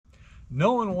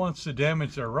No one wants to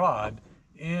damage their rod,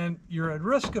 and you're at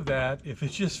risk of that if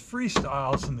it just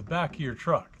freestyles in the back of your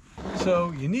truck.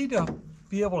 So you need to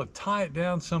be able to tie it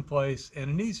down someplace, and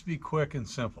it needs to be quick and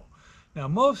simple. Now,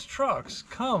 most trucks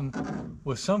come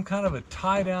with some kind of a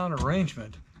tie down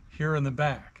arrangement here in the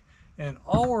back. And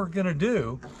all we're going to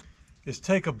do is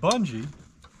take a bungee,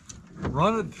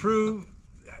 run it through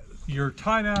your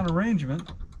tie down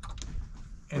arrangement,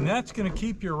 and that's going to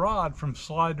keep your rod from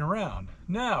sliding around.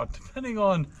 Now, depending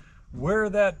on where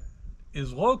that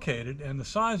is located and the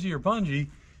size of your bungee,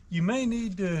 you may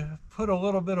need to put a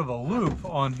little bit of a loop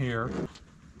on here,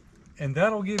 and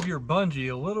that'll give your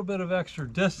bungee a little bit of extra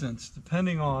distance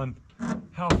depending on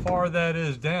how far that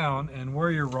is down and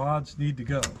where your rods need to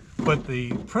go. But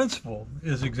the principle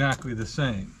is exactly the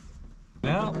same.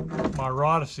 Now my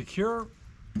rod is secure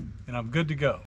and I'm good to go.